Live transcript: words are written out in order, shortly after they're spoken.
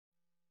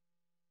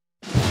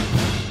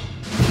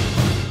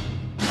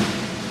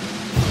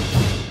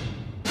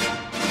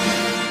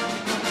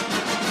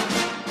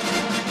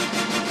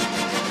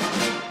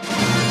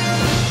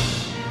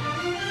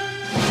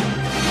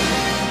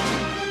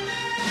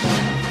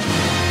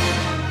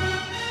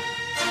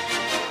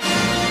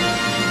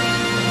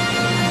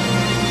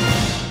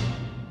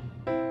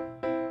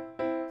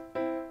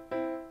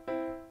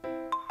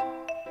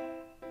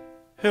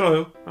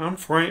I'm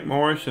Frank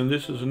Morris, and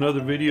this is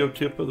another video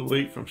tip of the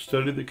week from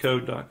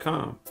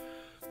StudyTheCode.com.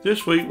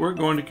 This week we're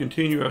going to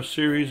continue our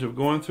series of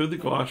going through the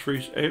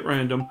glossaries at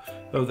random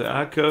of the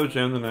I-codes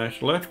and the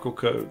National Electrical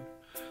Code.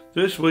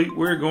 This week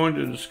we're going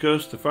to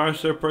discuss the fire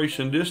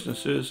separation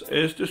distances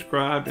as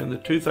described in the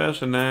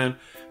 2009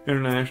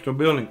 International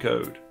Building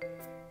Code.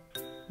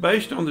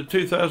 Based on the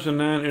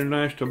 2009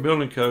 International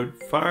Building Code,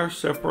 fire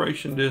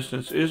separation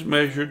distance is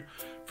measured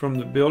from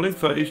the building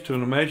face to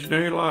an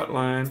imaginary lot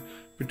line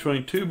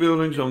between two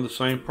buildings on the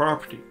same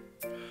property.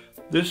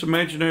 This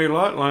imaginary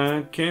lot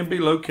line can be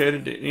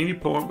located at any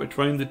point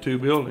between the two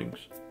buildings.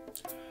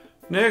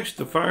 Next,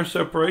 the fire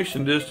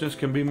separation distance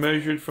can be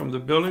measured from the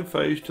building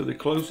face to the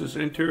closest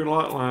interior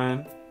lot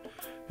line.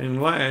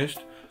 And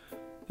last,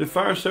 the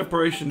fire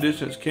separation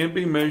distance can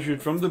be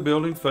measured from the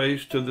building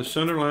face to the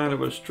center line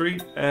of a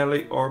street,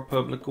 alley, or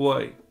public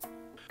way.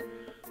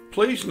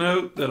 Please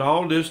note that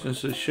all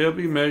distances shall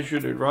be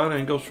measured at right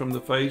angles from the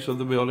face of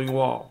the building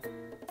wall.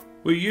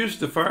 We used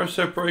the fire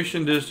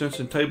separation distance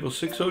in Table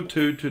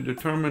 602 to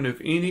determine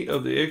if any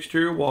of the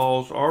exterior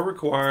walls are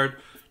required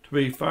to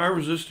be fire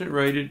resistant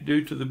rated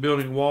due to the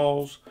building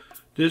wall's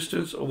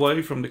distance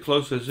away from the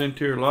closest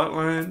interior lot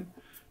line,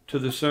 to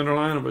the center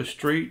line of a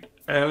street,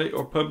 alley,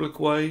 or public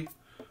way,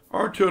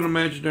 or to an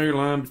imaginary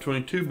line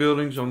between two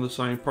buildings on the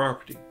same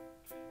property.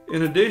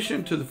 In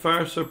addition to the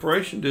fire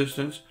separation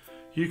distance,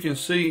 you can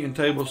see in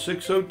Table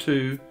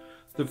 602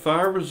 the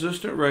fire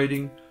resistant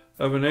rating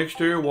of an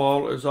exterior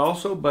wall is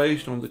also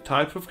based on the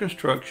type of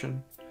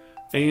construction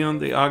and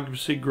the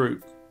occupancy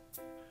group.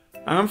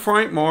 I'm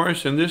Frank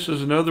Morris, and this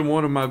is another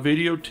one of my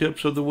video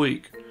tips of the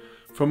week.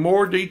 For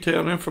more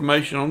detailed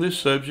information on this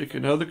subject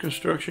and other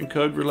construction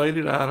code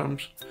related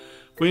items,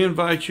 we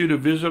invite you to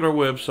visit our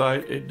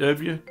website at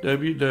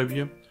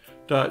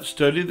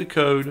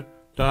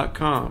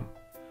www.studythecode.com.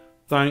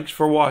 Thanks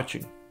for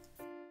watching.